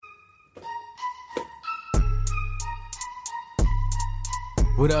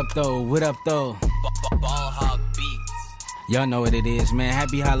What up, though? What up, though? Ball Hog Beats. Y'all know what it is, man.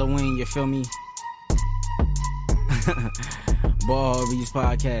 Happy Halloween, you feel me? Ball Hog Beats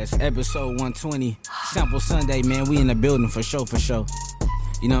Podcast, episode 120. Sample Sunday, man. We in the building for sure, for sure.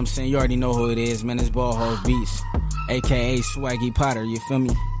 You know what I'm saying? You already know who it is, man. It's Ball Hog Beats, a.k.a. Swaggy Potter, you feel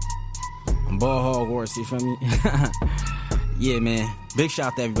me? I'm Ball Hog Wars, you feel me? Yeah, man. Big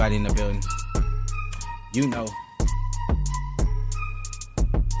shout out to everybody in the building. You know.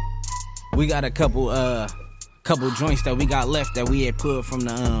 We got a couple joints that we got left that we had pulled from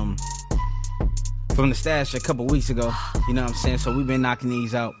the stash a couple weeks ago. You know what I'm saying? So we've been knocking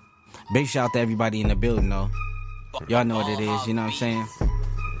these out. Big shout out to everybody in the building, though. Y'all know what it is, you know what I'm saying?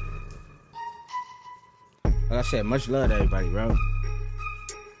 Like I said, much love to everybody, bro.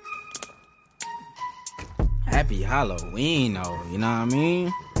 Happy Halloween, though, you know what I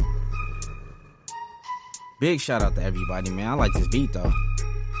mean? Big shout out to everybody, man. I like this beat, though.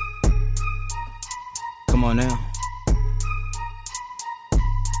 Come on now.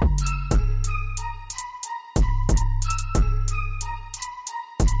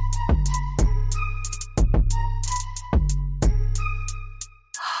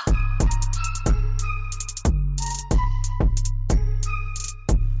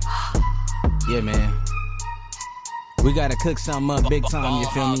 Yeah, man. We gotta cook something up big time, you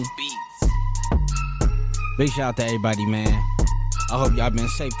feel me? Big shout out to everybody, man. I hope y'all been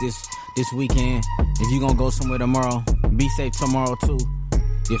safe this weekend. If you gonna go somewhere tomorrow, be safe tomorrow too.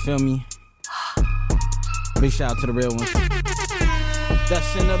 You feel me? Big shout out to the real ones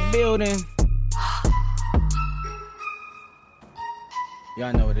that's in the building.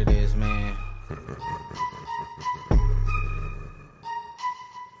 Y'all know what it is, man.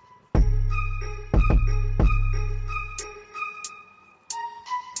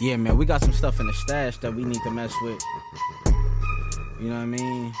 Yeah, man, we got some stuff in the stash that we need to mess with. You know what I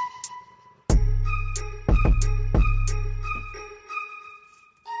mean?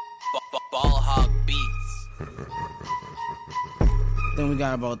 Ball Hog Beats. Then we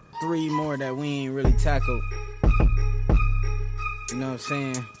got about 3 more that we ain't really tackled. You know what I'm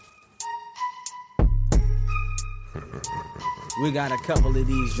saying? We got a couple of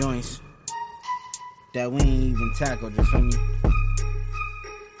these joints that we ain't even tackled, you feel me?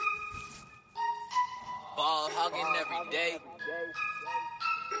 Ball hugging every day.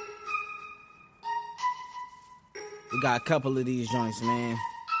 We got a couple of these joints, man.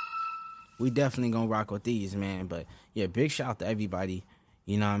 We definitely gonna rock with these, man. But yeah, big shout out to everybody.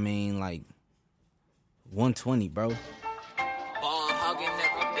 You know what I mean? Like 120, bro. Ball hugging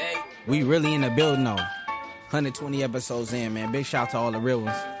every day. We really in the building though. 120 episodes in, man. Big shout out to all the real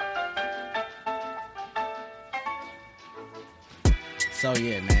ones. So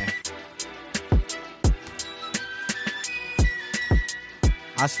yeah, man.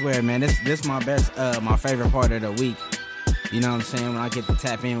 I swear, man, this my best, my favorite part of the week. You know what I'm saying? When I get to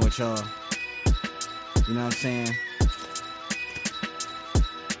tap in with y'all. You know what I'm saying?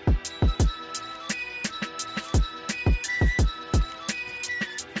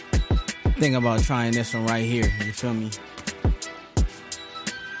 Think about trying this one right here. You feel me?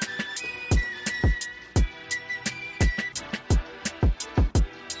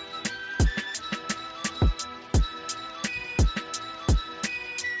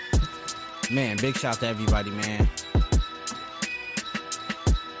 Man, big shout out to everybody, man.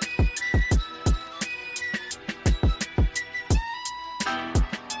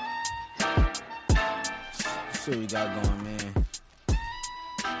 See what we got going, man.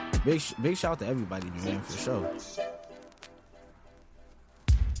 Big shout out to everybody, man, for sure.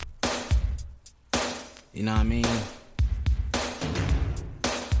 You know what I mean?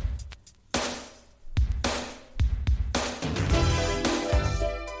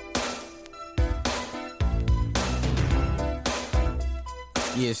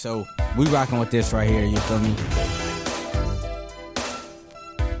 Yeah, so we rocking with this right here, you feel me?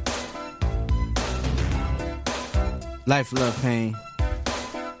 Life, love, pain.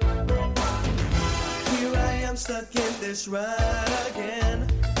 Here I am stuck in this ride again.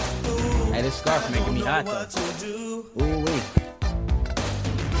 Ooh, Hey, this scarf making me hot what though. to do. Ooh wee.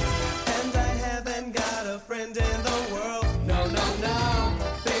 And I haven't got a friend in the world. No, no, no,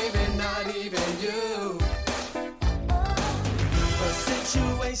 baby, not even you. But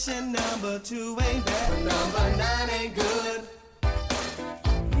situation number 2 ain't bad, but number 9 ain't good. But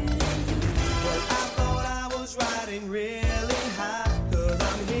I thought I was riding really high, 'cause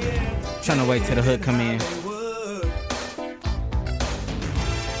I'm here. Trying to wait till the hood come in.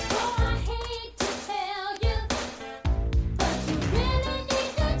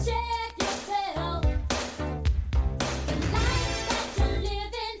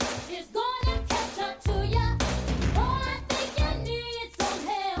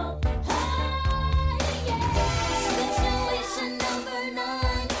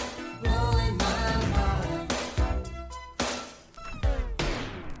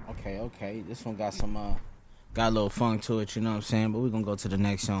 alright. This one got some got a little funk to it, you know what I'm saying? But we're gonna go to the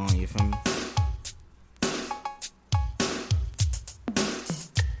next song, you feel me?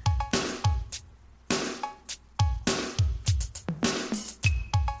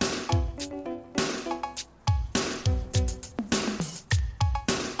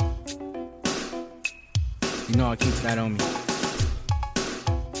 You know I keep that on me.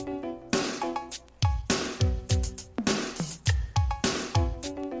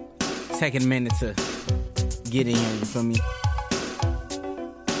 Taking a minute to get in here, you feel me?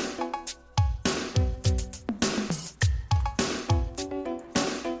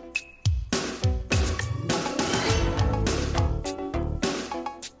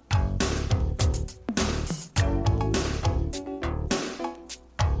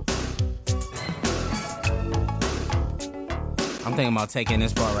 I'm thinking about taking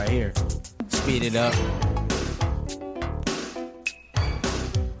this part right here, speed it up.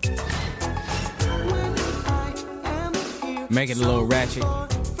 Make it a little ratchet.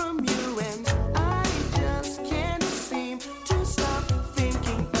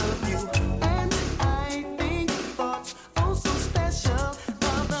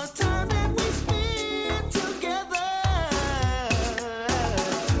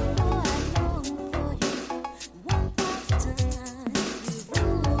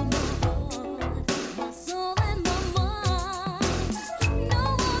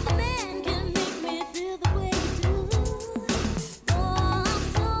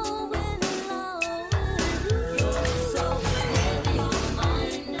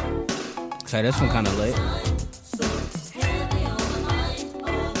 So this one kind of lit.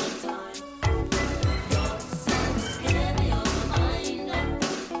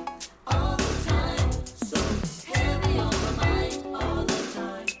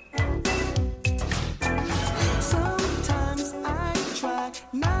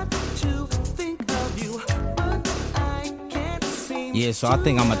 Yeah, so I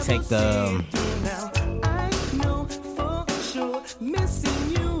think I'm gonna take the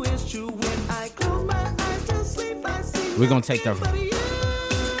We're gonna take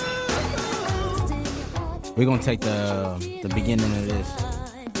the beginning of this.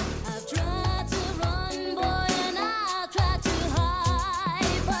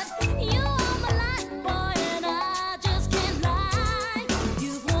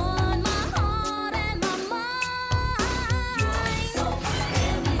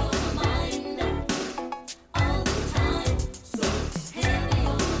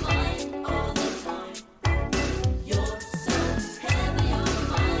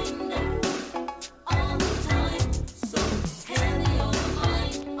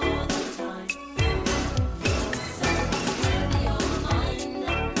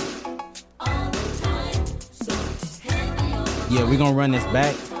 Yeah, we're gonna run this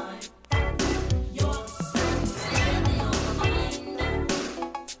back.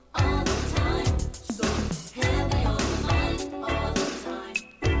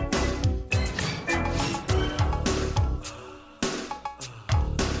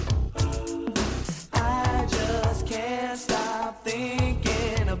 I just can't stop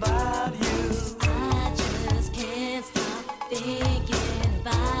thinking about you. I just can't stop thinking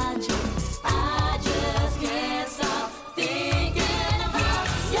about you. I just can't stop thinking about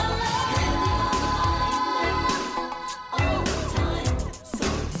your love all the time. So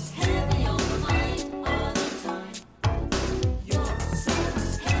heavy on my mind all the time. You're so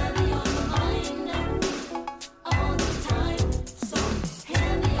heavy on my mind all the time. So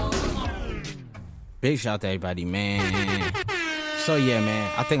heavy on my mind. Big shout out to everybody, man. So yeah,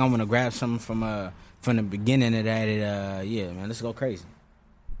 man, I think I'm gonna grab something from the beginning of that. Yeah, man, let's go crazy.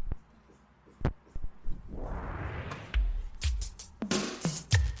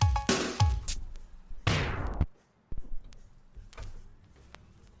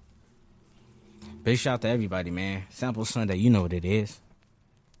 Big shout out to everybody, man. Sample Sunday, you know what it is.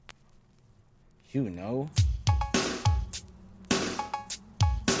 You know.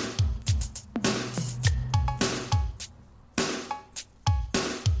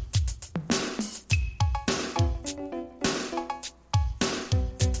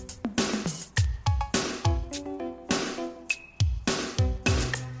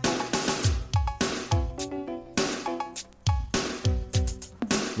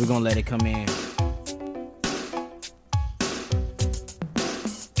 We're gonna let it come in.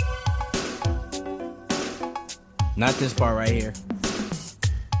 Not this part right here.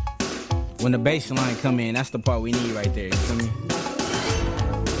 When the bass line come in, that's the part we need right there. You feel me?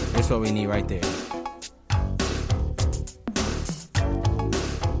 That's what we need right there.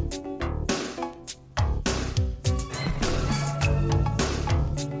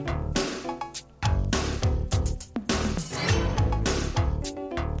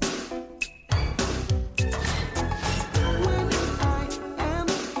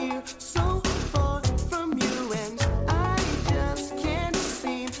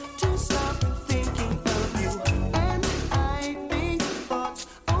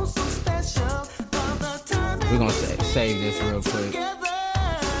 We're gonna save this real quick.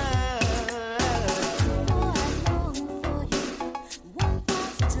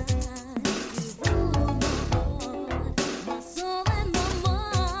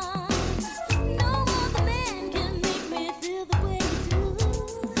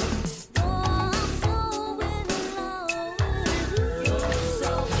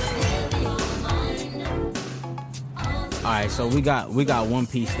 All right, so we got one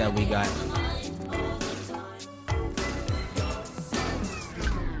piece that we got,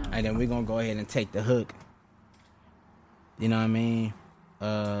 and then we're gonna go ahead and take the hook. You know what I mean?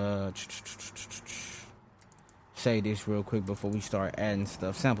 Say this real quick before we start adding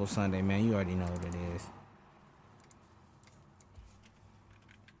stuff. Sample Sunday, man. You already know what it is.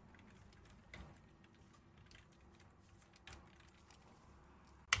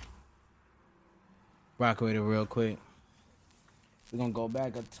 Rock with it real quick. We're gonna go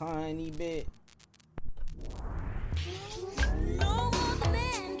back a tiny bit.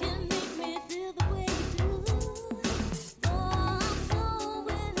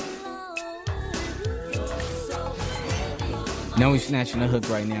 Now we snatching the hook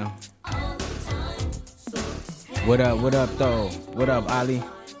right now. What up though? What up, Ali?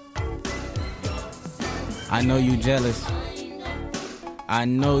 I know you jealous. I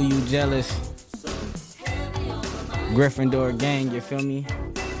know you jealous. Gryffindor gang, you feel me?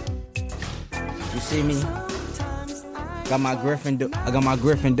 You see me? Got my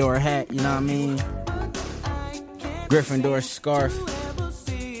Gryffindor hat, you know what I mean? Gryffindor scarf.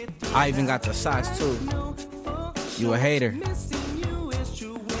 I even got the socks too. You a hater.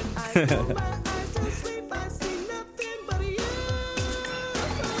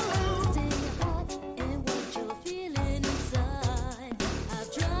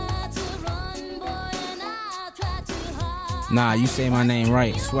 Nah, you say my name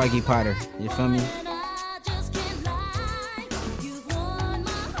right. Swaggy Potter. You feel me?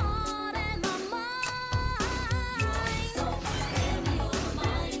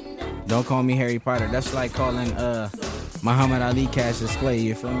 Don't call me Harry Potter. That's like calling Muhammad Ali Cassius Clay.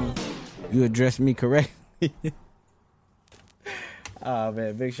 You feel me? You address me correctly. Oh,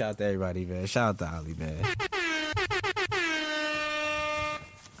 man. Big shout out to everybody, man. Shout out to Ali, man.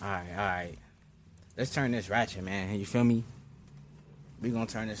 All right. Let's turn this ratchet, man. You feel me? We gonna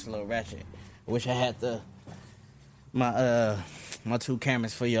turn this a little ratchet. I wish I had my two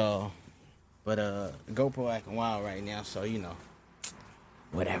cameras for y'all, but GoPro acting wild right now, so you know,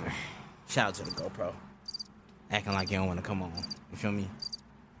 whatever. Shout out to the GoPro, acting like you don't want to come on. You feel me?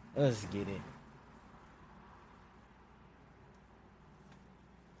 Let's get it.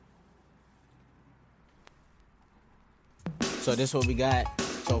 So this is what we got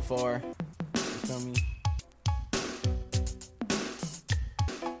so far. You feel me?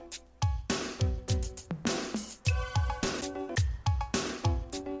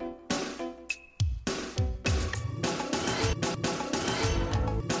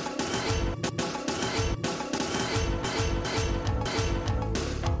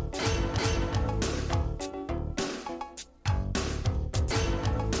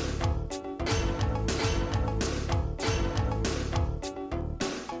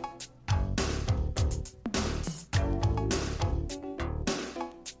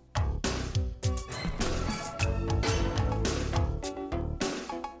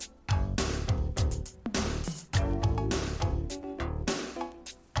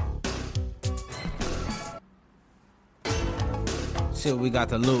 See, we got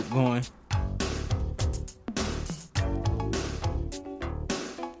the loop going.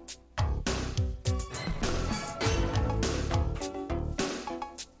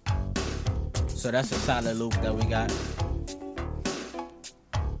 So that's a solid loop that we got.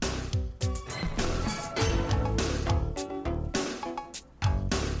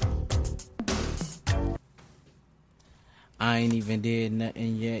 I ain't even did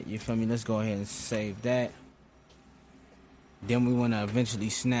nothing yet, you feel me? Let's go ahead and save that. Then we want to eventually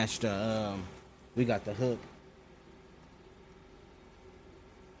snatch the, we got the hook.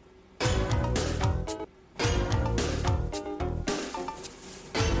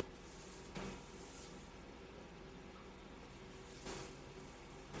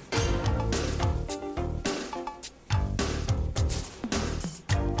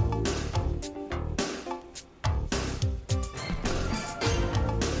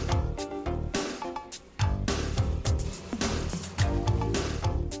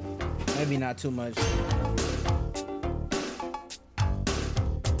 Maybe not too much.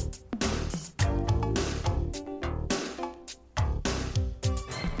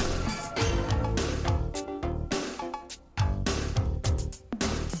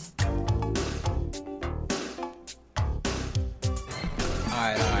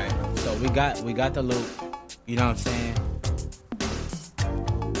 Alright, so we got the loop. You know what I'm saying?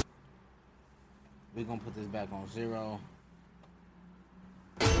 We're gonna put this back on 0.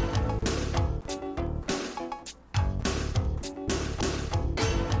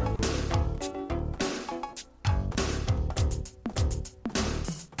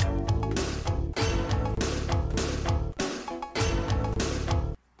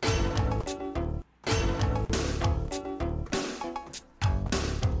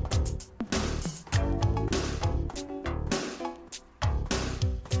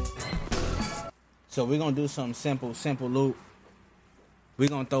 So we're gonna do something simple loop. We're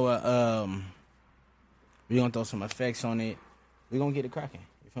gonna throw some effects on it. We're gonna get it cracking.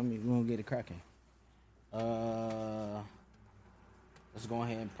 You feel me? We're gonna get it cracking. Let's go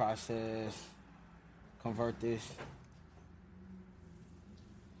ahead and process, convert this.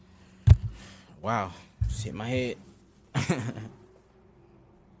 Wow, just hit my head. I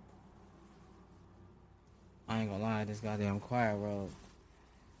ain't gonna lie, this goddamn choir robe.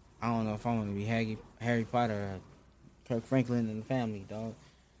 I don't know if I want to be Harry Potter or Kirk Franklin and the family, dog.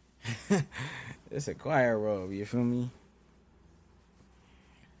 It's a choir robe, you feel me?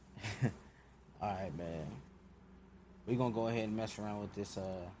 Alright, man. We're gonna go ahead and mess around with this,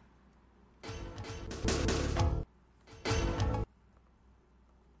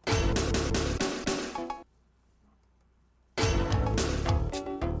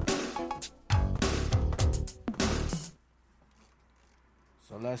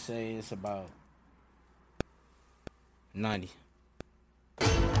 So let's say it's about 90.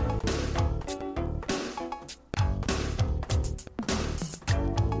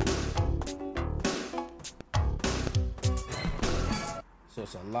 So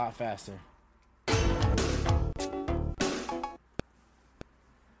it's a lot faster.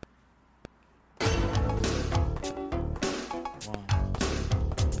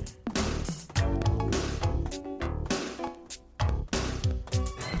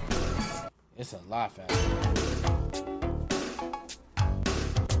 It's a lot faster.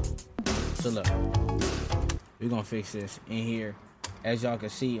 So look, we're gonna fix this in here. As y'all can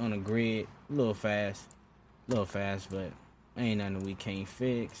see on the grid, a little fast, but ain't nothing we can't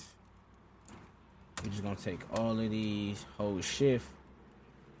fix. We're just gonna take all of these, hold shift.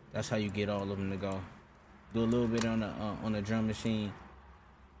 That's how you get all of them to go. Do a little bit on the drum machine.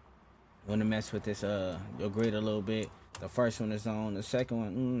 Want to mess with this your grid a little bit. The first one is on. The second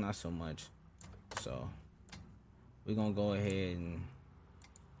one, not so much. So we're gonna go ahead and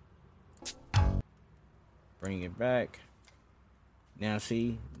bring it back. Now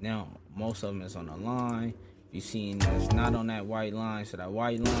see, now most of them is on the line. You see it's not on that white line. So that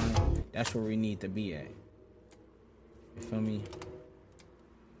white line, that's where we need to be at. You feel me?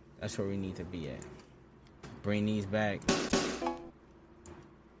 That's where we need to be at. Bring these back.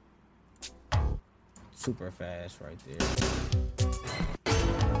 Super fast right there.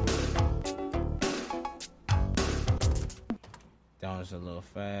 That was a little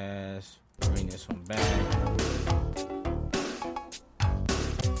fast. Bring this one back.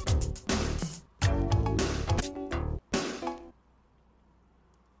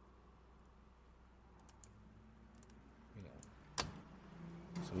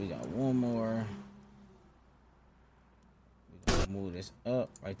 So we got one more. We're gonna move this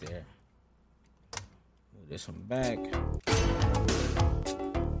up right there. Move this one back.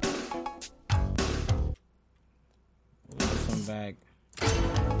 Back.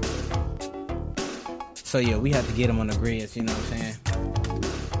 So yeah, we have to get them on the grids, you know what I'm saying?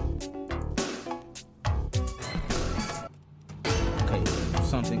 Okay,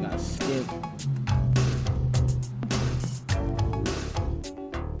 something got skipped.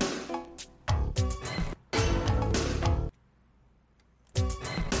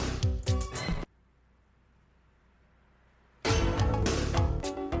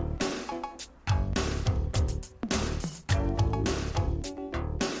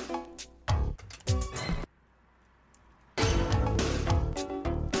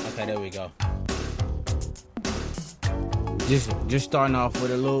 Okay, there we go. Just starting off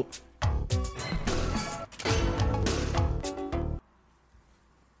with a loop.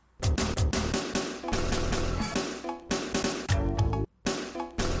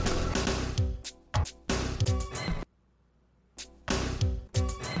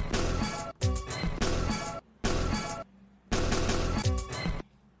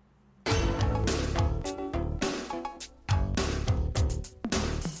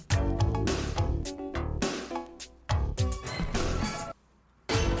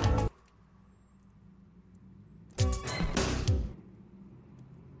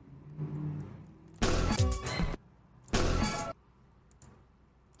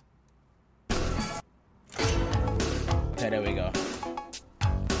 Okay, there we go.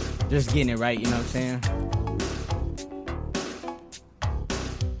 Just getting it right, you know what I'm saying?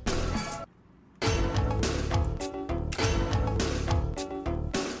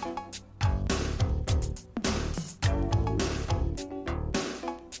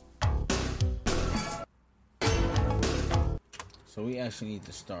 So we actually need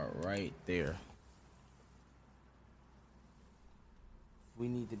to start right there. We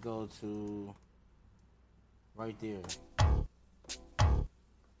need to go to right there.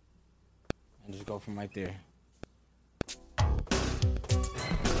 And just go from right there.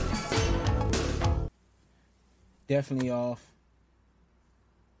 Definitely off.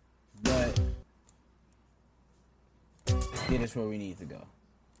 But get us where we need to go.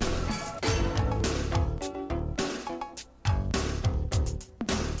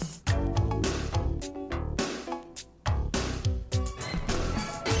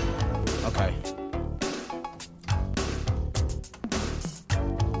 Okay.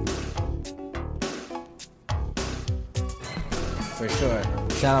 For sure.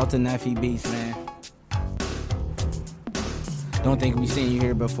 Shout out to Neffy Beats, man. Don't think we've seen you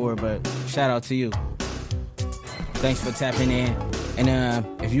here before, but shout out to you. Thanks for tapping in. And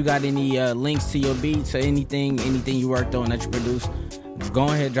if you got any links to your beats or anything you worked on that you produced, just go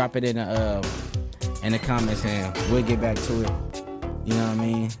ahead and drop it in the comments and we'll get back to it. You know what I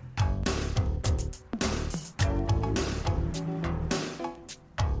mean?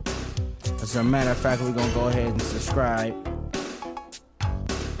 As a matter of fact, we're gonna go ahead and subscribe.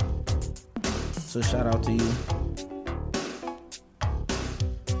 So shout out to you.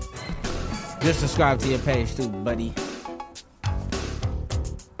 Just subscribe to your page too, buddy.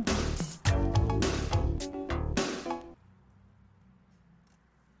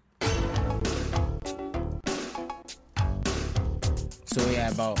 So we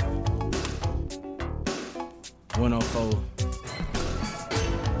had about 104.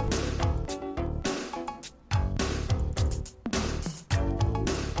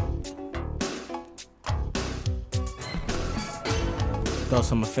 Throw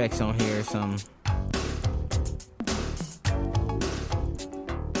some effects on here or something.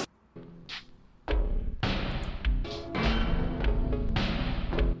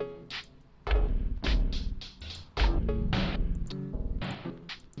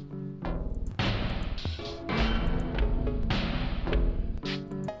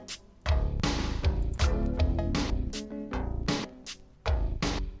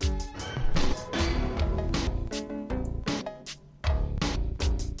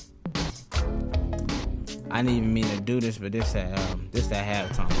 I didn't even mean to do this, but this at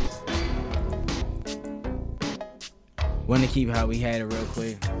halftime. Want to keep how we had it real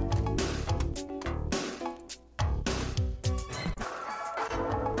quick.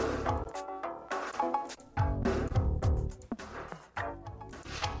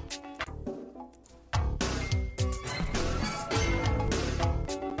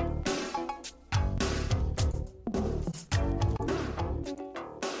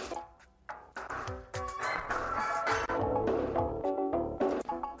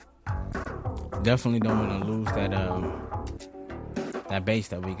 Definitely don't want to lose that bass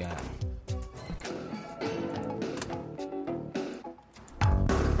that we got.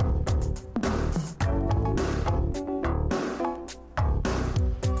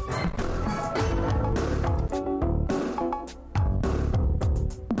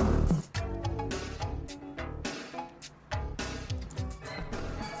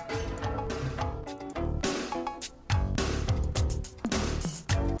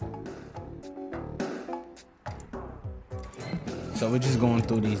 So we're just going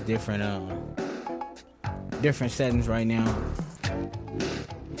through these different settings right now.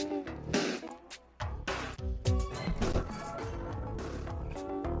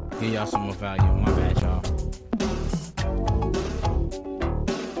 Give y'all some more value. My bad, y'all.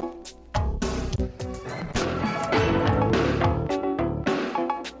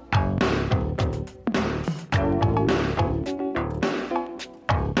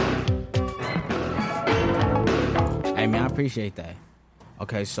 Hey man, I appreciate that.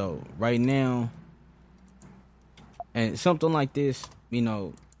 Okay, so right now, and something like this, you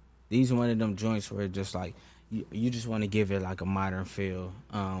know, these are one of them joints where just like you just want to give it like a modern feel.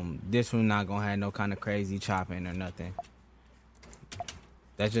 This one not gonna have no kind of crazy chopping or nothing.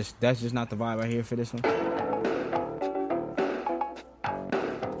 That's just not the vibe I hear for this one.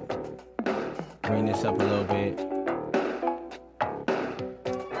 Bring this up a little bit.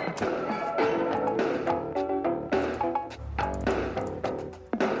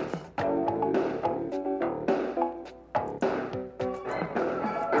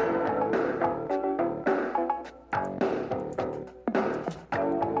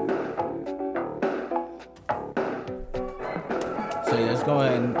 So yeah, let's go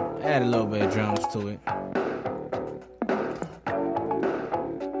ahead and add a little bit of drums to it.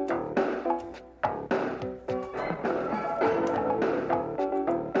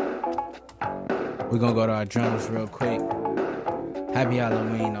 We're gonna go to our drums real quick. Happy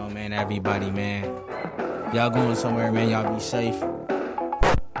Halloween, though, man, everybody, man. Y'all going somewhere, man, y'all be safe.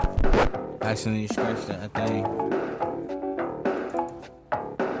 Accidentally scratched that thing.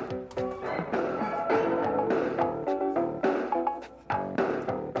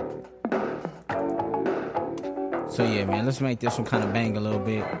 So yeah, man, let's make this one kind of bang a little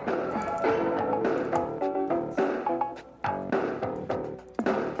bit.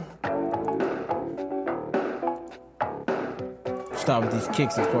 Start with these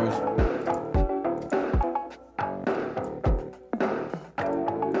kicks, of course.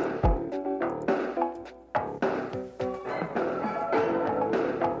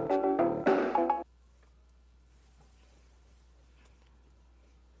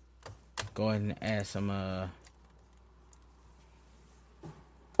 Go ahead and add some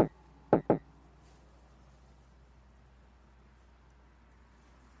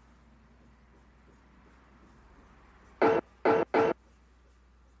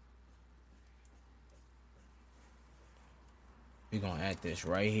we're gonna add this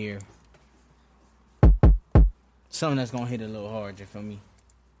right here. Something that's gonna hit a little hard, you feel me?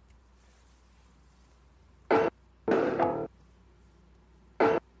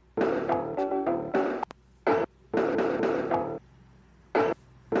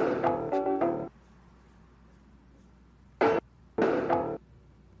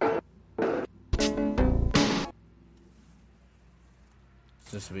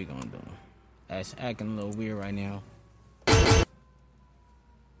 That's what we gonna do. That's acting a little weird right now.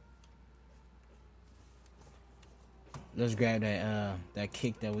 Let's grab that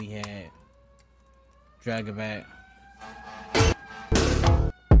kick that we had. Drag it back.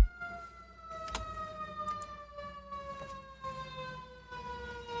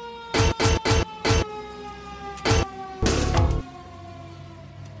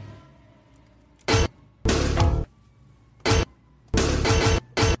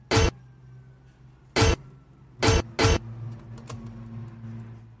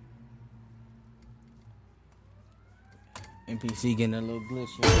 NPC getting a little glitch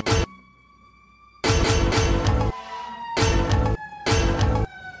here.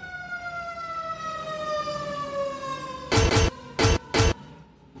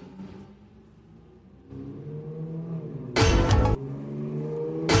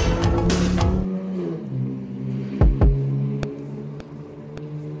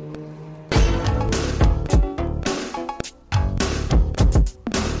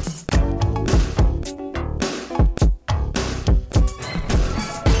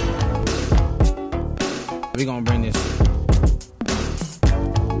 We're gonna bring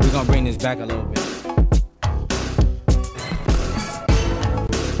this back a little bit.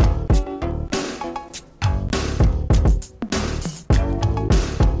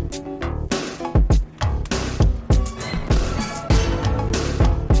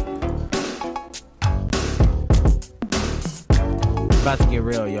 It's about to get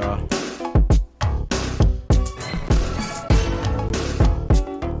real, y'all.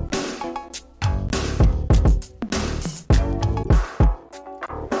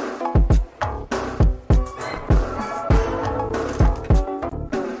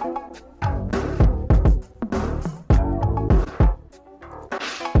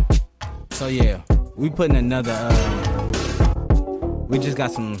 So yeah, we putting another we just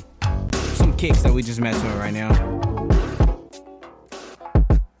got some kicks that we just messing with right now.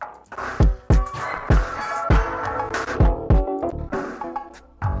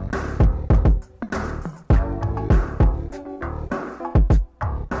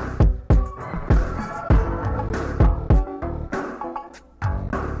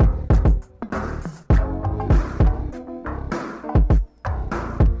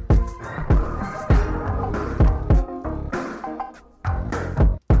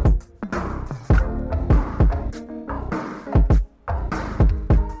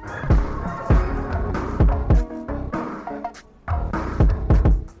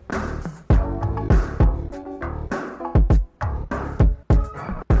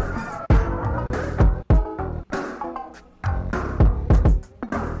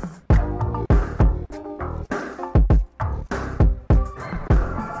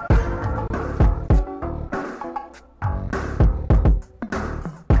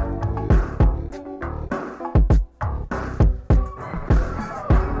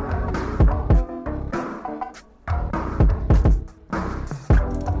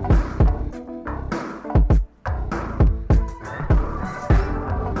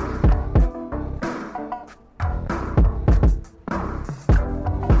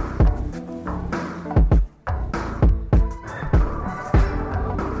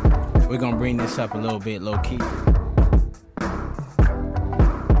 gonna bring this up a little bit low key.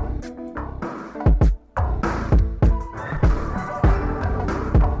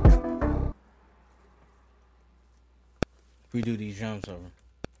 We do these drums over.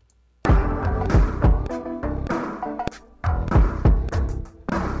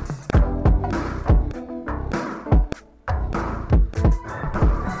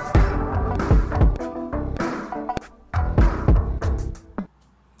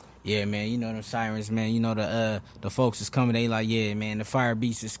 Yeah, man, you know them sirens, man. You know the folks is coming. They like, yeah, man, the fire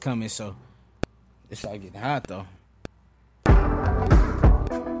beast is coming. So it's all getting hot though.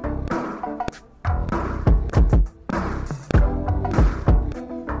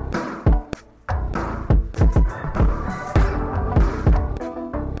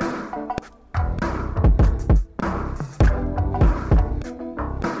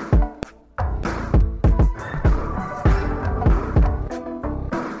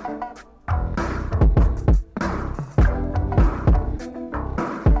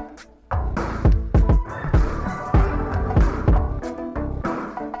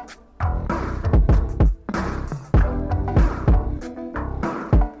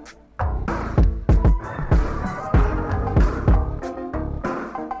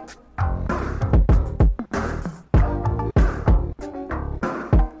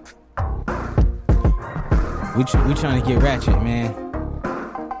 We trying to get ratchet, man.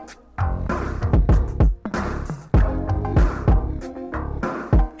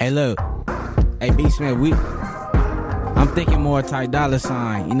 Hey, look. Hey, Beastman, I'm thinking more Ty Dolla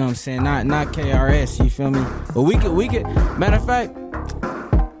 $ign. You know what I'm saying? Not KRS. You feel me? But we could. Matter of fact,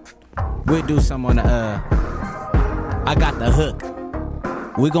 we'll do some on the. I got the hook.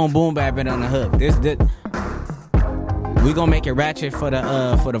 We gonna boom bap it on the hook. We gonna make it ratchet for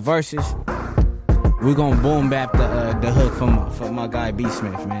the verses. We gonna boom bap the hook for my guy B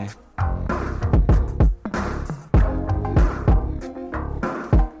Smith, man.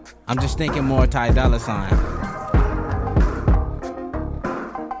 I'm just thinking more Ty Dolla $ign.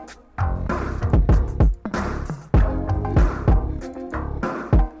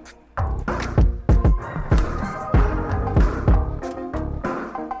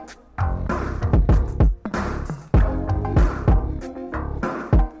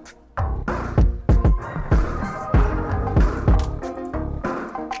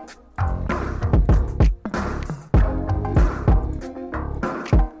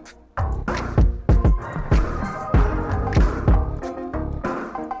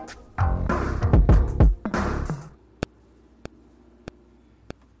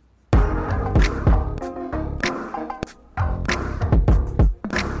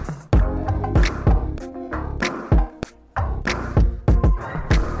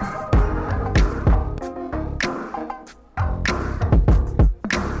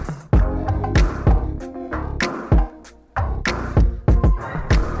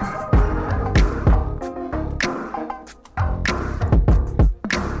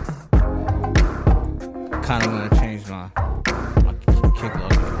 Kind of want to change my kick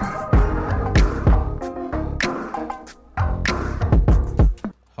logo.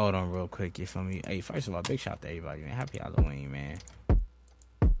 Hold on real quick, you feel me? Hey, first of all, big shout out to everybody, man. Happy Halloween, man.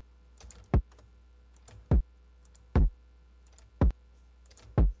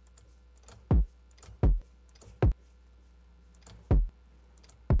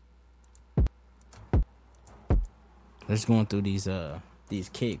 Let's going through these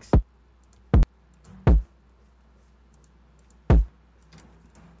kicks.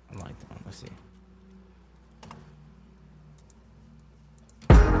 I like that one. Let's see.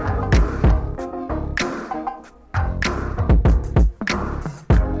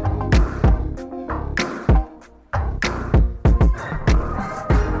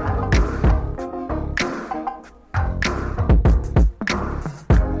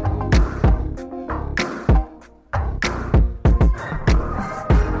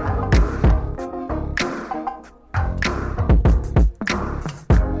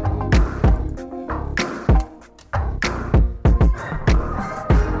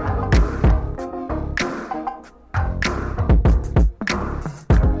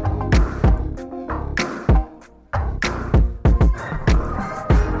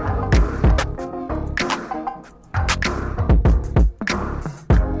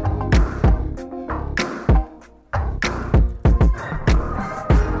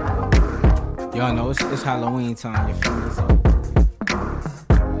 Y'all know it's Halloween time, you feel me? So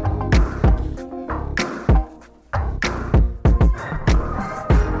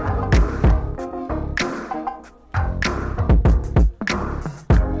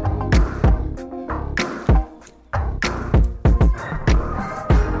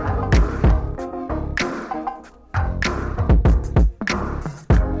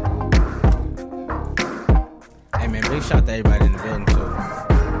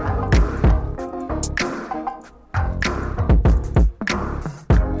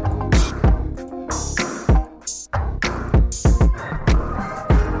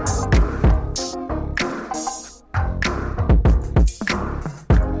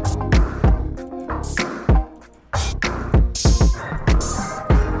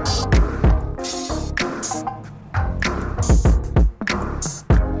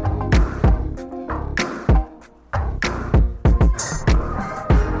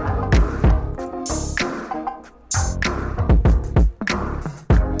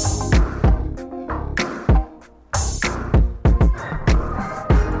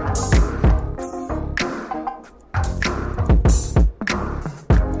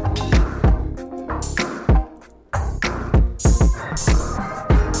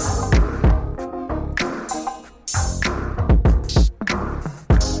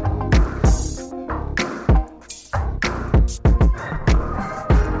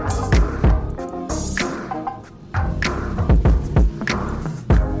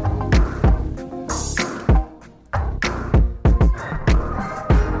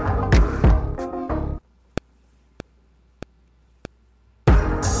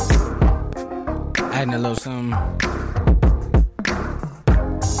Adding a little something.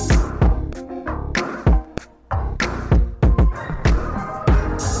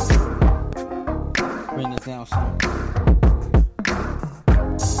 Bring this down some.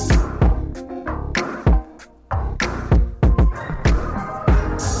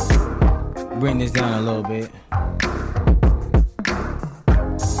 Bring this down a little bit.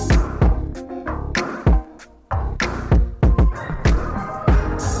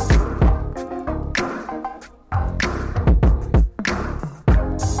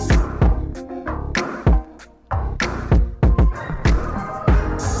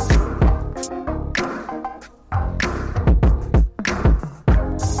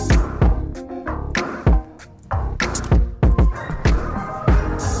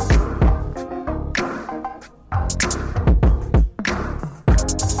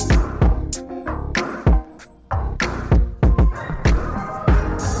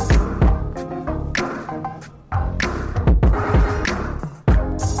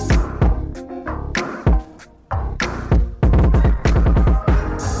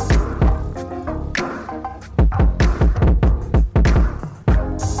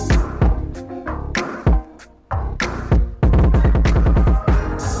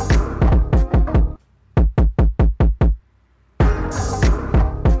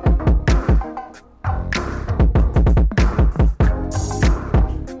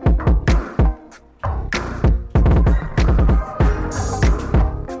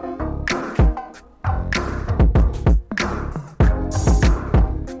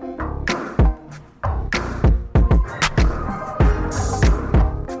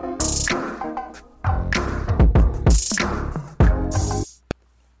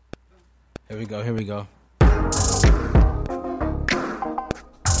 Here we go.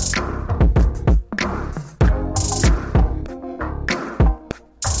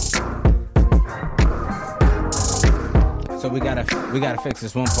 So we gotta fix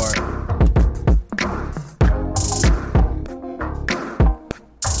this one part.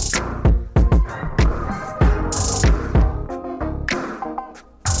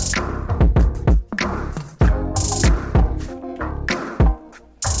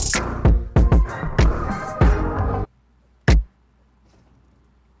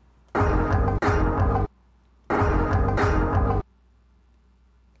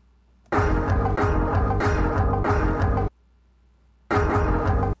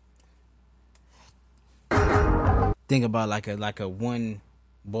 Think about like a one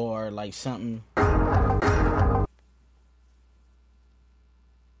bar, like something.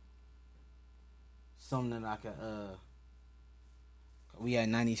 Something like we at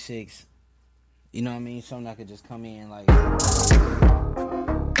 96. You know what I mean? Something that could just come in like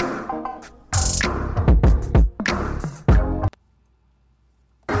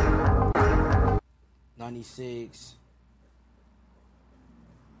 96.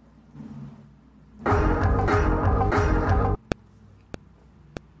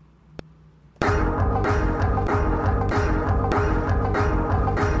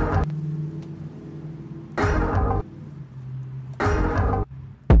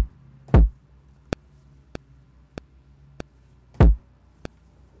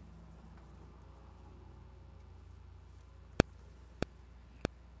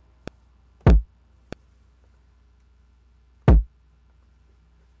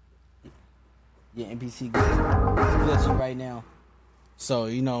 Yeah, NPC glitchy right now. So,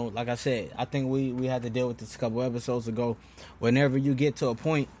 you know, like I said, I think we had to deal with this a couple episodes ago. Whenever you get to a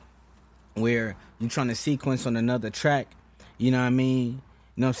point where you're trying to sequence on another track, you know what I mean?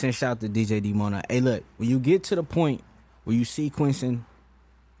 You know what I'm saying? Shout out to DJ D Mona. Hey, look, when you get to the point where you sequencing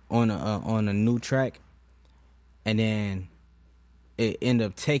on a new track and then it end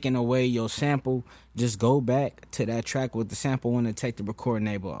up taking away your sample, just go back to that track with the sample on and take the record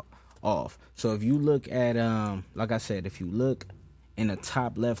enable off. So if you look at like I said, if you look in the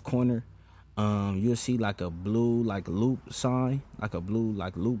top left corner, you'll see like a blue like loop sign, like a blue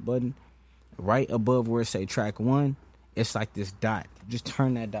like loop button right above where it say track 1. It's like this dot. Just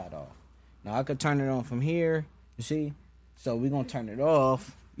turn that dot off. Now I could turn it on from here, you see? So we're gonna turn it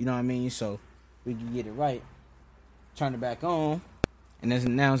off, you know what I mean? So we can get it right. Turn it back on,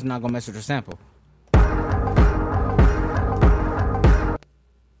 and now it's not gonna mess with the sample.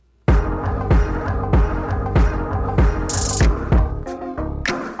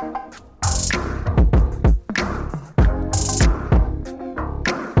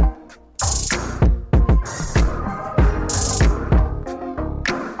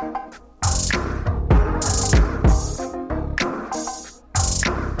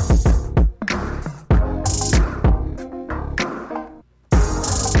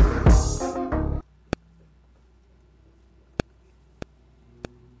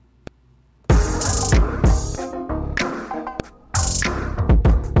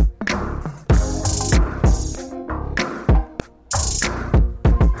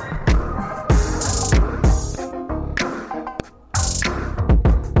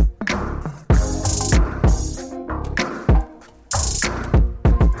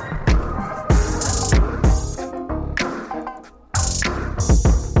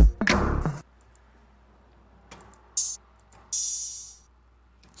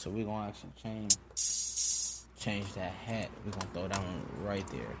 So we're gonna actually change that hat. We're gonna throw that one right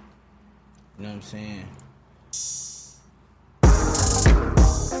there. You know what I'm saying?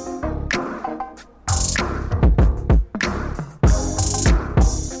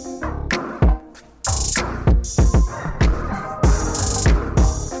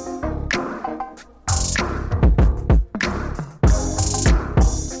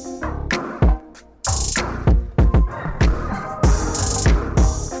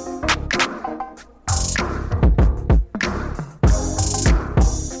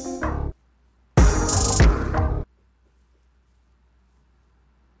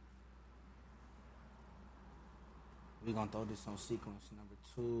 We're gonna throw this on sequence number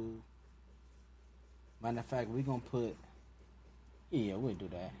 2. Matter of fact, we're gonna put. Yeah, we'll do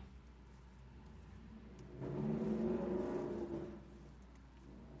that.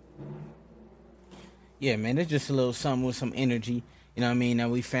 Yeah, man, it's just a little something with some energy, you know what I mean, that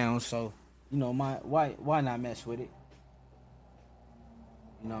we found. So, you know, why not mess with it?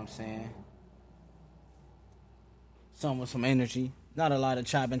 You know what I'm saying? Something with some energy. Not a lot of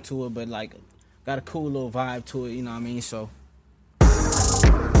chopping to it, but like got a cool little vibe to it, you know what I mean? So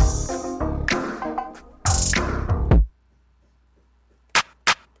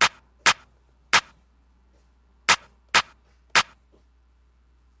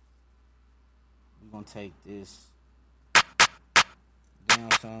we're gonna take this down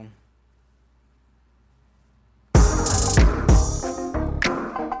some.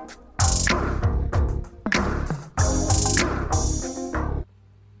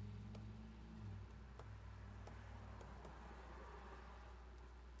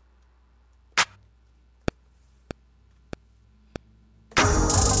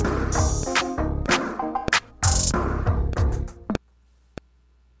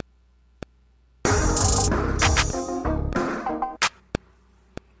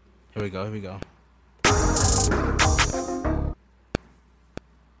 Here we go.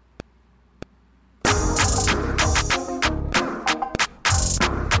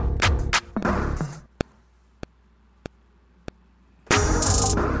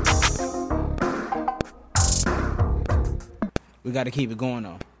 We got to keep it going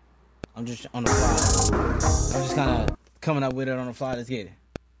though. I'm just on the fly. I'm just kind of coming up with it on the fly. Let's get it.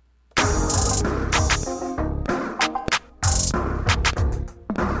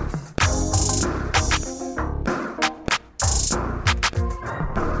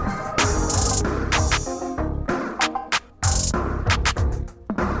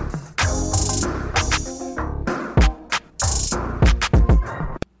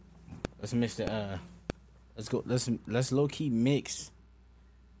 Let's mix the let's go. Let's low key mix.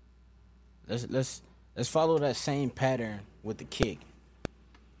 Let's follow that same pattern with the kick.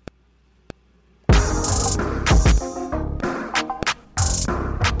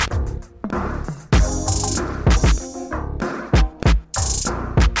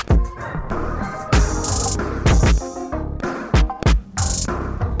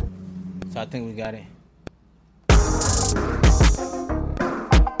 So I think we got it.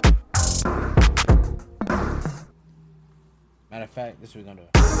 Matter of fact, this is what we're gonna do.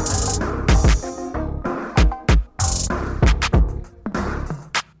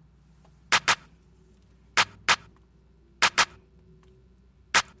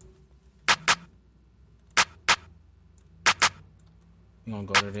 We're gonna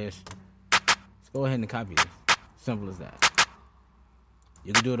go to this. Let's go ahead and copy this. Simple as that.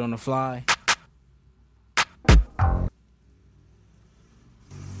 You can do it on the fly.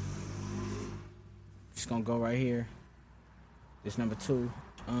 Just gonna go right here. This number 2.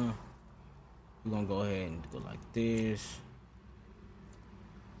 We're gonna go ahead and go like this.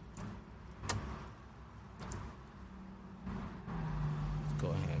 Let's go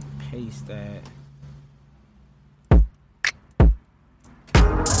ahead and paste that.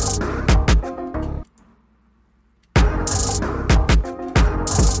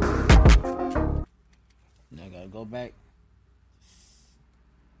 Now I gotta go back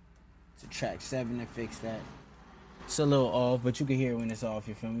to track 7 and fix that. It's a little off, but you can hear it when it's off,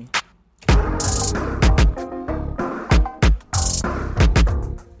 you feel me?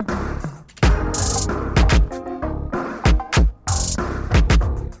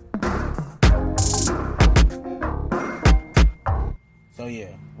 So yeah,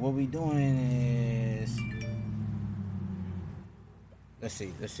 what we doing is let's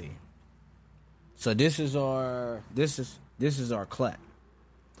see. So this is our clap.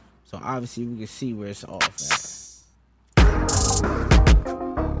 So obviously we can see where it's off at.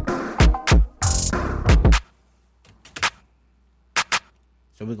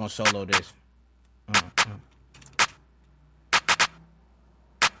 So we're gonna solo this.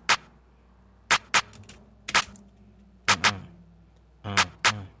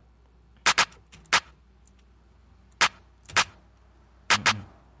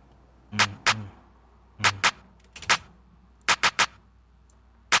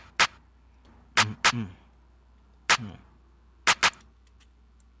 Now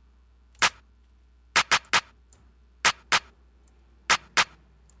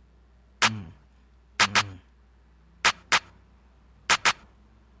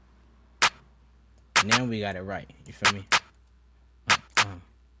we got it right. You feel me?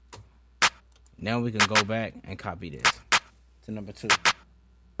 Now we can go back and copy this to number 2.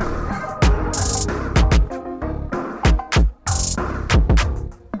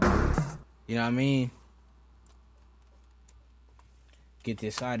 You know what I mean? Get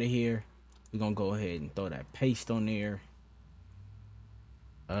this out of here. We're gonna go ahead and throw that paste on there.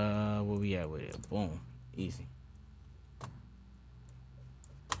 Where we at with it? Boom. Easy.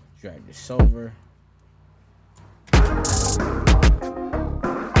 Drag this over.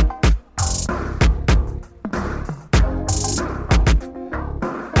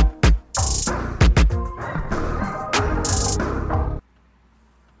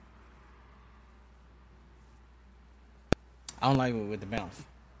 I don't like it with the bounce.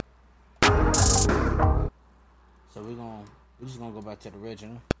 So we're just gonna go back to the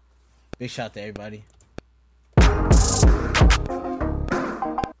original. Big shout to everybody.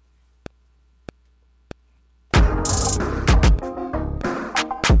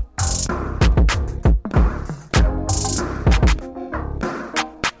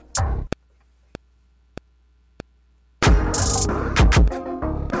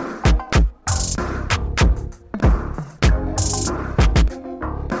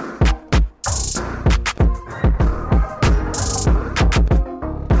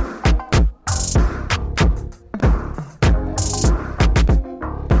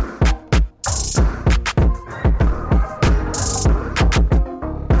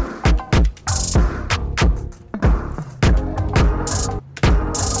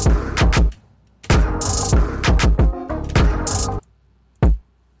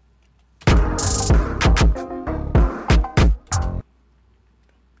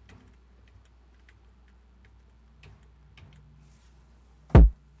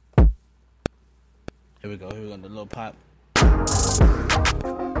 Here we go. The little pop.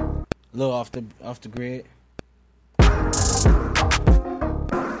 A little off the grid.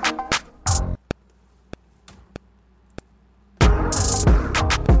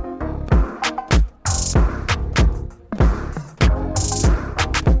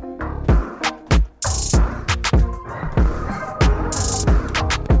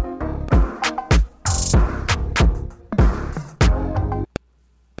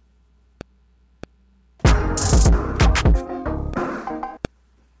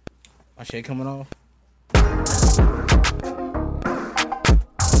 My shit coming off.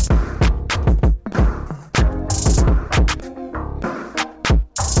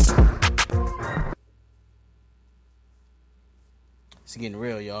 It's getting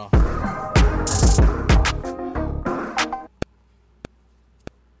real, y'all.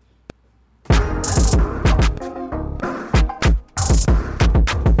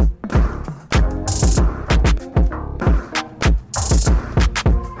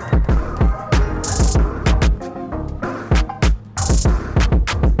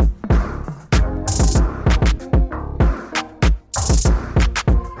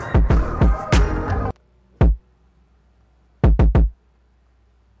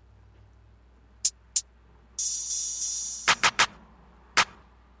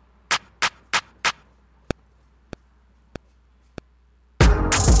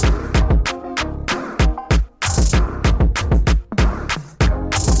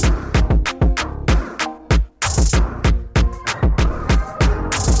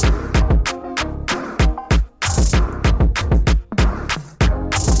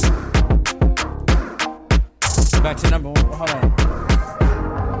 Back to number 1. Hold on.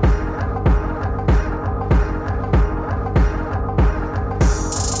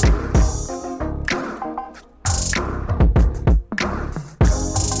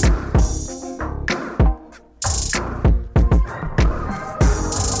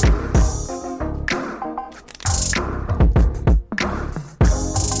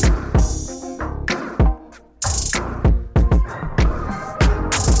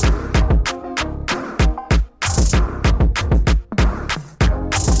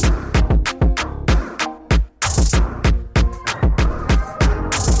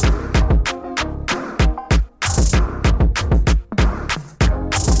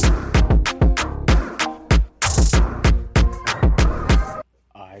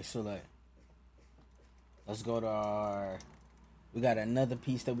 So let's go to our, we got another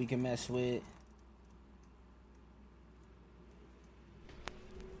piece that we can mess with.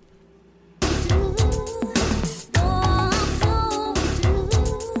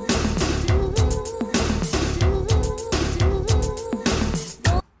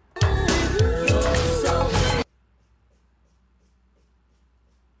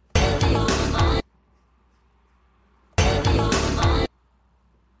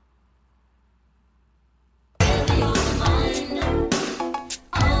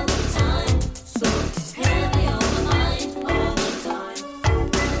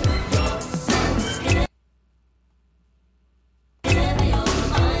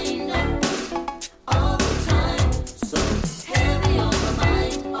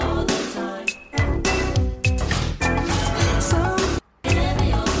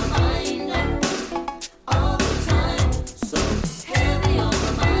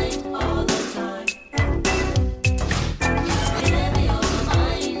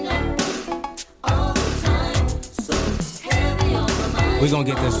 We gonna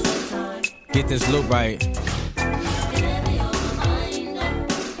get this loop right. heavy on my mind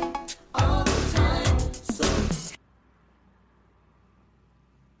all the time. So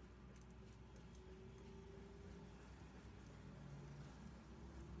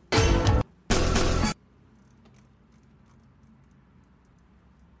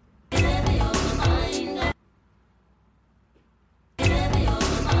heavy on my mind, heavy on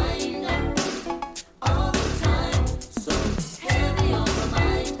my mind all the time. So heavy on my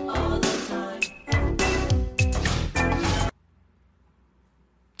mind all the time.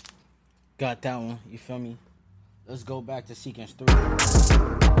 Got that one. You feel me? Let's go back to sequence 3.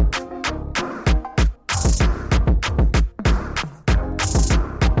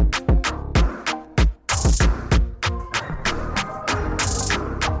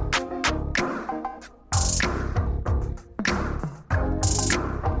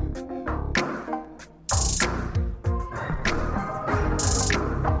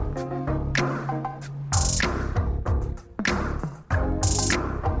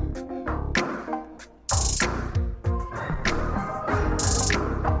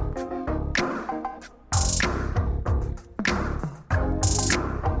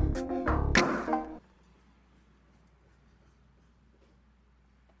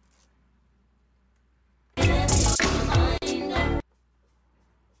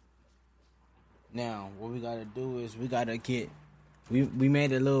 Now, what we gotta do is we gotta get we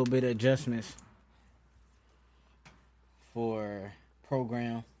made a little bit of adjustments for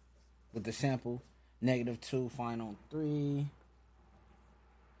program with the sample -2 final 3.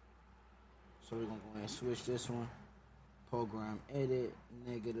 So we're gonna go ahead and switch this one. Program edit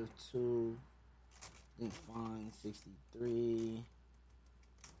 -2. Then find 63.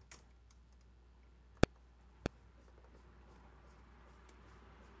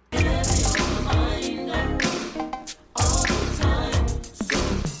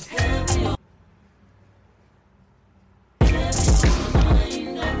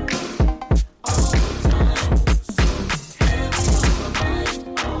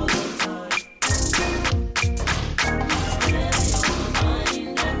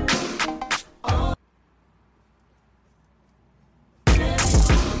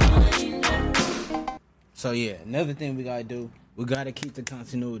 So yeah, another thing we gotta do, we gotta keep the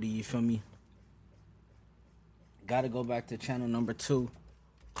continuity, you feel me? Gotta go back to channel number 2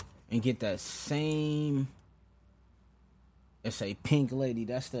 and get that same, it's a pink lady.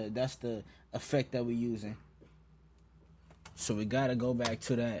 That's the effect that we're using. So we gotta go back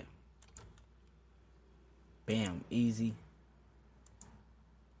to that. Bam, easy.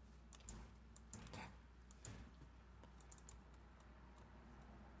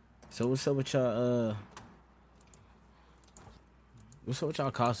 So what's up with y'all what's up with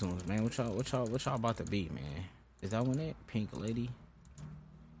y'all costumes, man? What y'all about to be, man? Is that one it? Pink lady?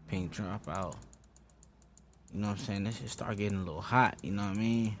 Pink dropout. You know what I'm saying? That shit start getting a little hot, you know what I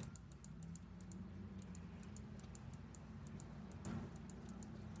mean?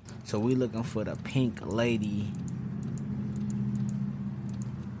 So we looking for the pink lady.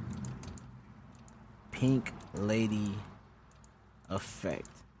 Pink lady effect.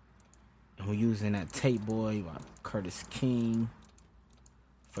 And we're using that Tape Boy by Curtis King.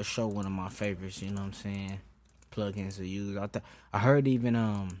 For sure, one of my favorites, you know what I'm saying? Plugins to use. I heard even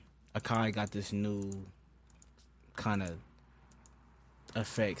Akai got this new kind of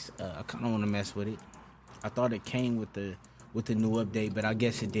effects. I kind of want to mess with it. I thought it came with the new update, but I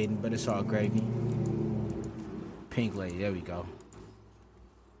guess it didn't. But it's all gravy. Pink lady, there we go.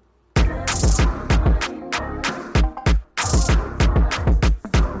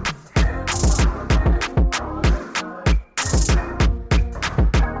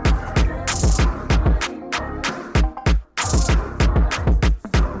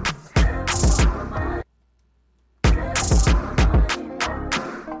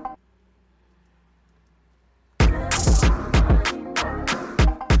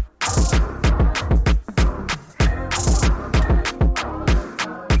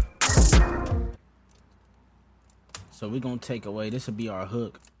 So we're going to take away, this will be our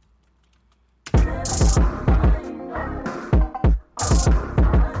hook.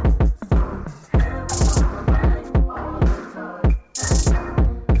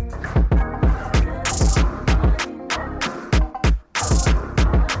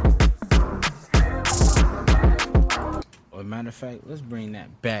 Or matter of fact, let's bring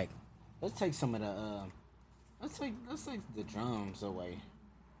that back. Let's take some of the, let's take the drums away.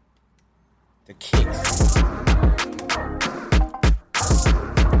 The kicks.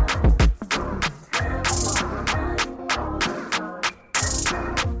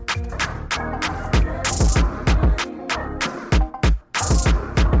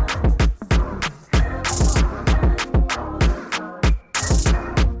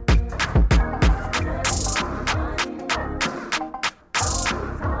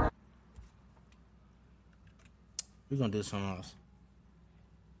 gonna do something else.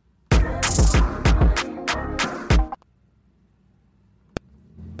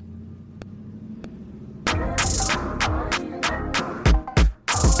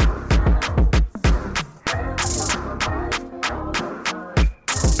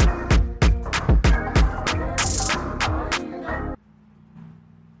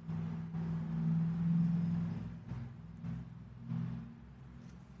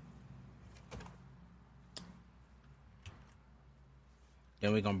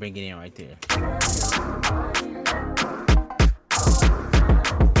 Then we're gonna bring it in right there.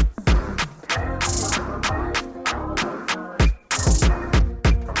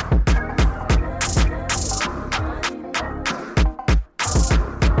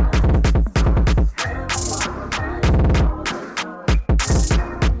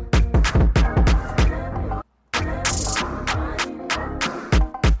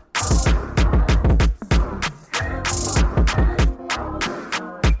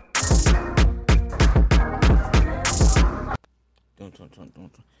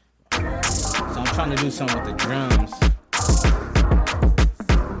 So I'm trying to do something with the drums. So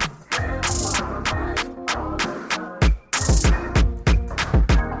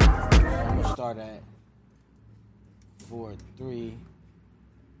I'm gonna start at 4-3.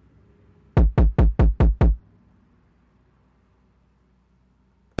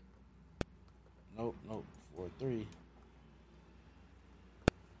 Nope, 4-3.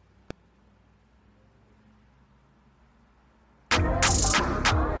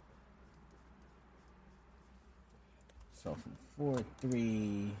 So from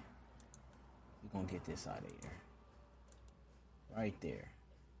 4-3, we're gonna get this out of here. Right there.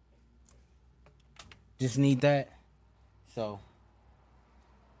 Just need that. So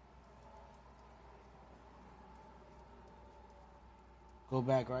go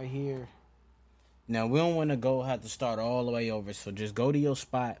back right here. Now we don't wanna have to start all the way over. So just go to your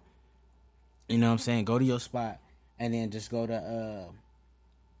spot. You know what I'm saying? Go to your spot and then just go to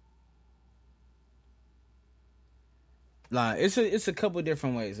like it's a couple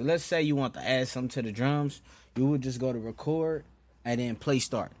different ways. Let's say you want to add something to the drums, you would just go to record and then play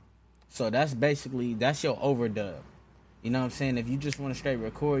start. So that's your overdub. You know what I'm saying? If you just want to straight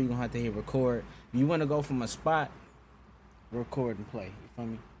record, you're gonna have to hit record. If you want to go from a spot, record and play. You feel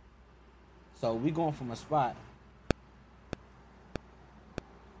me? So we going from a spot.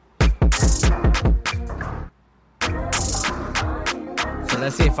 So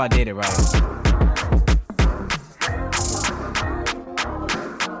let's see if I did it right.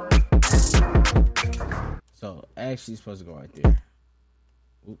 So actually it's supposed to go right there.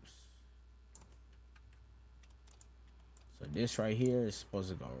 Oops. So this right here is supposed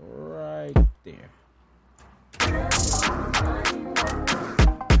to go right there.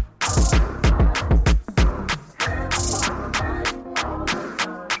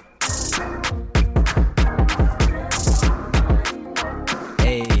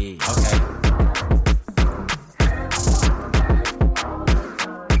 Hey, okay.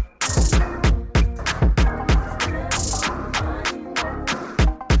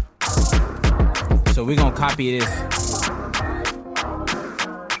 So we're gonna copy this.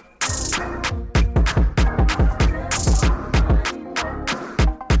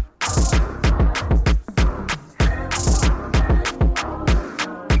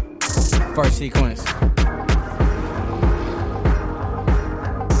 First sequence.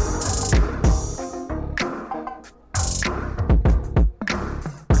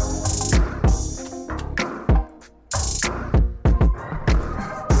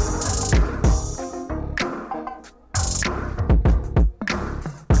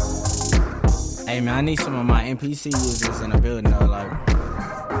 Hey man, I need some of my NPC users in the building though, like.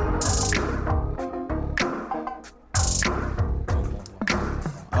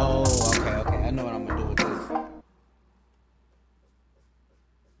 Oh, okay, I know what I'm gonna do with this.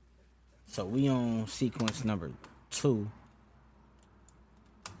 So we on sequence number 2.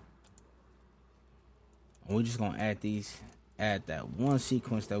 And we're just gonna add that one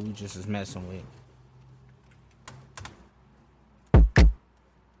sequence that we just was messing with.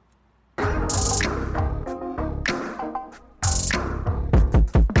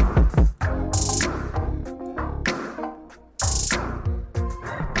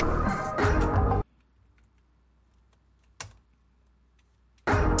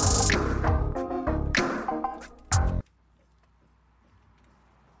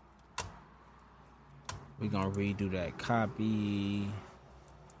 We're gonna redo that copy.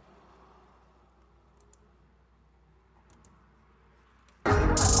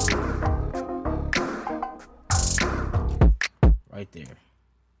 Right there.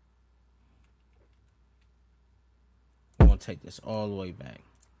 take this all the way back.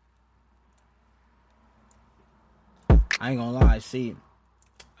 I ain't gonna lie, see,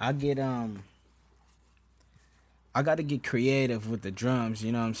 I gotta get creative with the drums,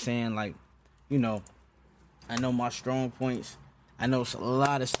 you know what I'm saying? Like, you know, I know my strong points. I know it's a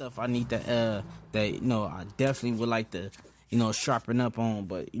lot of stuff I need to, that, you know, I definitely would like to, you know, sharpen up on.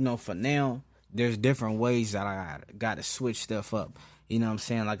 But, you know, for now, there's different ways that I gotta switch stuff up. You know what I'm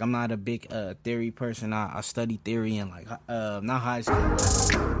saying? Like, I'm not a big theory person. I study theory in, like, not high school,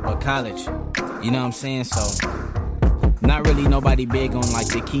 but college. You know what I'm saying? So, not really nobody big on, like,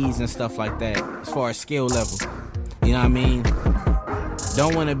 the keys and stuff like that as far as skill level. You know what I mean?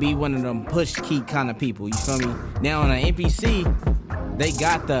 Don't want to be one of them push key kind of people. You feel me? Now, on an MPC, they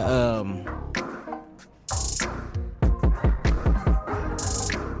got the,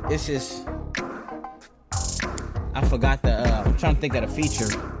 it's just, I forgot the, I'm trying to think of the feature.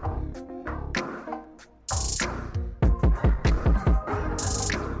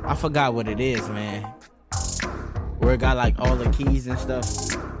 I forgot what it is, man. Where it got like all the keys and stuff.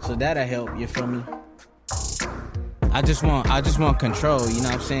 So that'll help, you feel me? I just want control, you know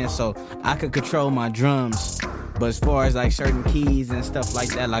what I'm saying? So I could control my drums. But as far as like certain keys and stuff like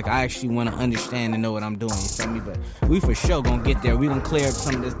that, like I actually want to understand and know what I'm doing, you feel me? But we for sure gonna get there. We gonna clear up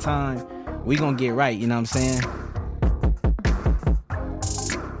some of this time. We gonna get right, you know what I'm saying?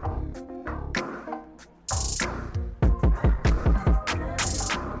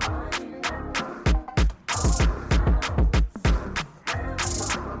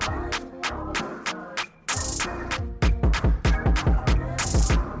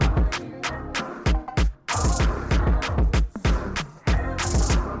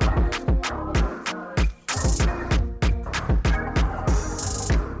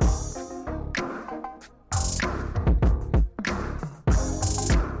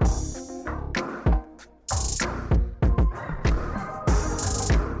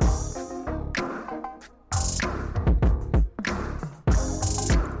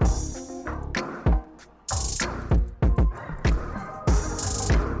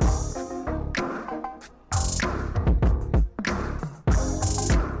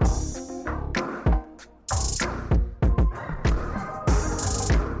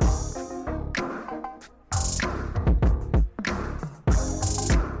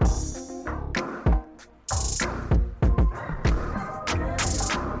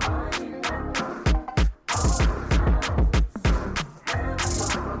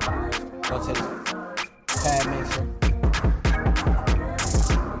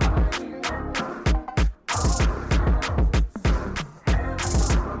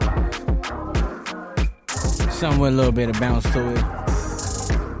 Something with a little bit of bounce to it.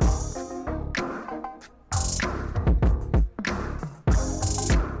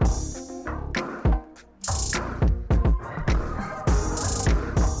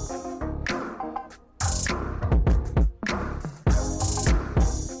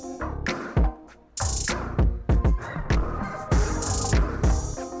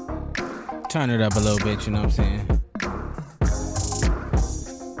 Turn it up a little bit, you know what I'm saying?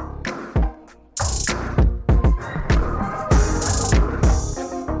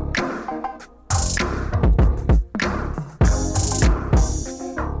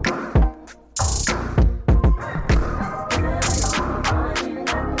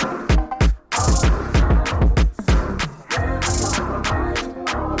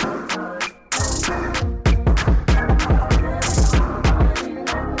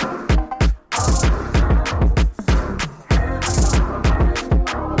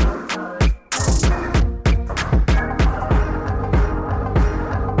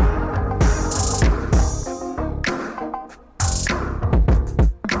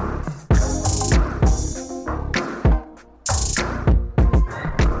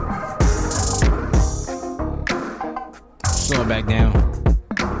 Slow it back down.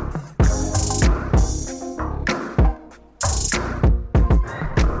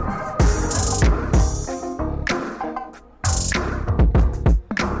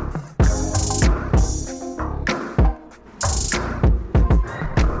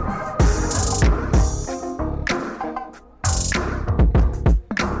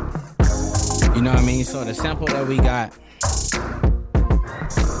 You know what I mean? So the sample that we got,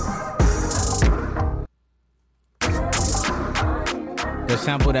 the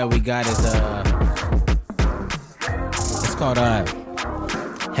sample that we got is it's called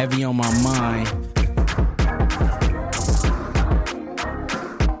Heavy on My Mind.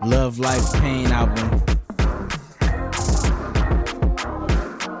 Love Life Pain album.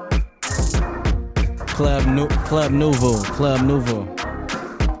 Club Nouveau.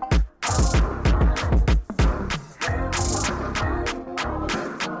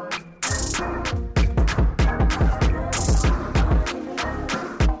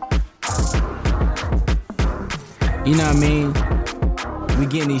 You know what I mean? We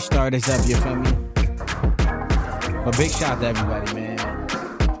getting these starters up, you feel me? But big shout out to everybody, man.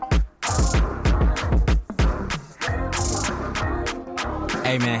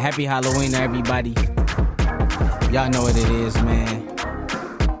 Hey, man, happy Halloween to everybody. Y'all know what it is, man.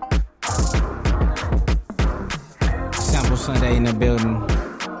 Sample Sunday in the building.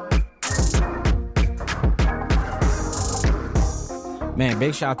 Man,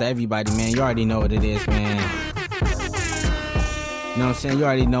 big shout out to everybody, man. You already know what it is, man. You know what I'm saying? You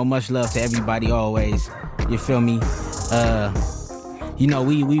already know. Much love to everybody always. You feel me? You know,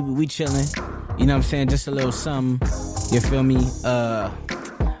 we chilling. You know what I'm saying? Just a little something. You feel me? I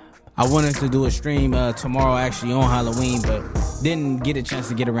wanted to do a stream tomorrow actually on Halloween, but didn't get a chance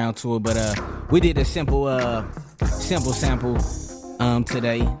to get around to it. But we did a simple sample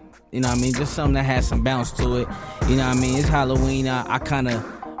today. You know what I mean? Just something that has some bounce to it. You know what I mean? It's Halloween. I kind of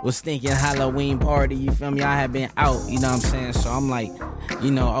was thinking Halloween party. You feel me? I had been out. You know what I'm saying? So I'm like,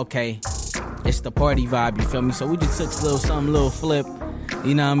 you know, okay, it's the party vibe. You feel me? So we just took a little flip.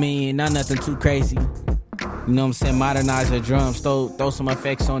 You know what I mean? Not nothing too crazy. You know what I'm saying? Modernize the drums. Throw some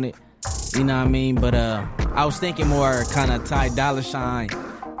effects on it. You know what I mean? But I was thinking more kind of Ty Dolla $ign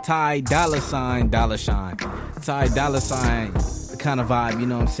kind of vibe, you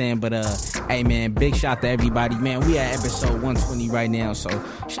know what I'm saying? But hey man, big shout out to everybody, man. We at episode 120 right now, so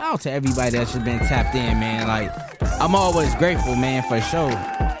shout out to everybody that's just been tapped in, man. Like, I'm always grateful, man, for sure.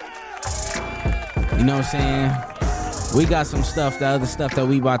 You know what I'm saying? We got some stuff, the other stuff that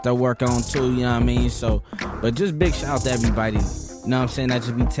we about to work on too, you know what I mean? So, but just big shout out to everybody, you know what I'm saying, that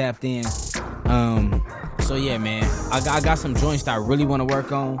just be tapped in. So yeah, man, I got some joints that I really want to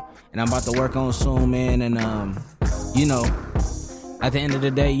work on, and I'm about to work on soon, man. And you know, at the end of the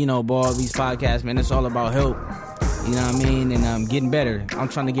day, you know, Ball Beats Podcast, man, it's all about help. You know what I mean? And getting better. I'm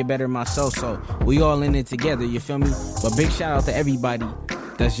trying to get better myself, so we all in it together, you feel me? But big shout out to everybody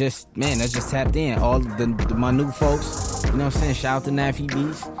that's just tapped in. All my new folks, you know what I'm saying? Shout out to Naffy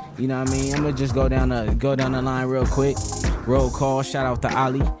Beats. You know what I mean? I'm gonna just go down the line real quick. Roll call, shout out to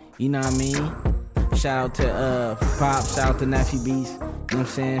Ali, you know what I mean? Shout out to Pop, shout out to Naffy Beats, you know what I'm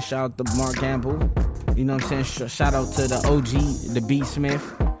saying? Shout out to Mark Campbell. You know what I'm saying? Shout out to the OG, the B Smith,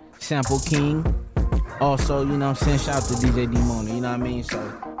 Sample King. Also, you know what I'm saying? Shout out to DJ D-Mona, you know what I mean? So,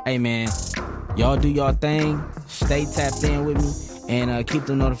 hey man, y'all do y'all thing. Stay tapped in with me. And keep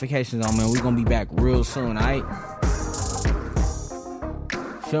the notifications on, man. We're going to be back real soon, alright?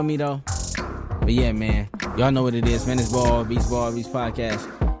 Feel me, though? But yeah, man. Y'all know what it is, man. It's Ball Beats Podcast.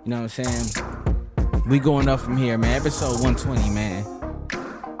 You know what I'm saying? We going up from here, man. Episode 120, man.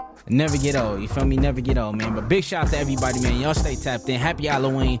 Never get old, you feel me? Never get old, man. But big shout out to everybody, man. Y'all stay tapped in. Happy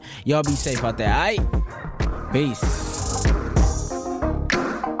Halloween. Y'all be safe out there, alright? Peace.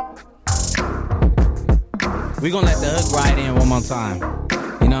 We gonna let the hook ride in one more time.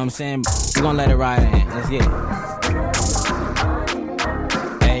 You know what I'm saying? We gonna let it ride in. Let's get it.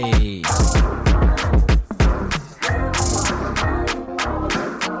 Hey.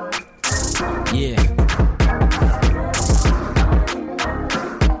 Yeah.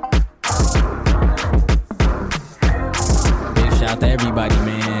 Big shout out to everybody,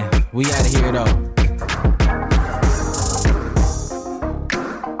 man. We out of here though.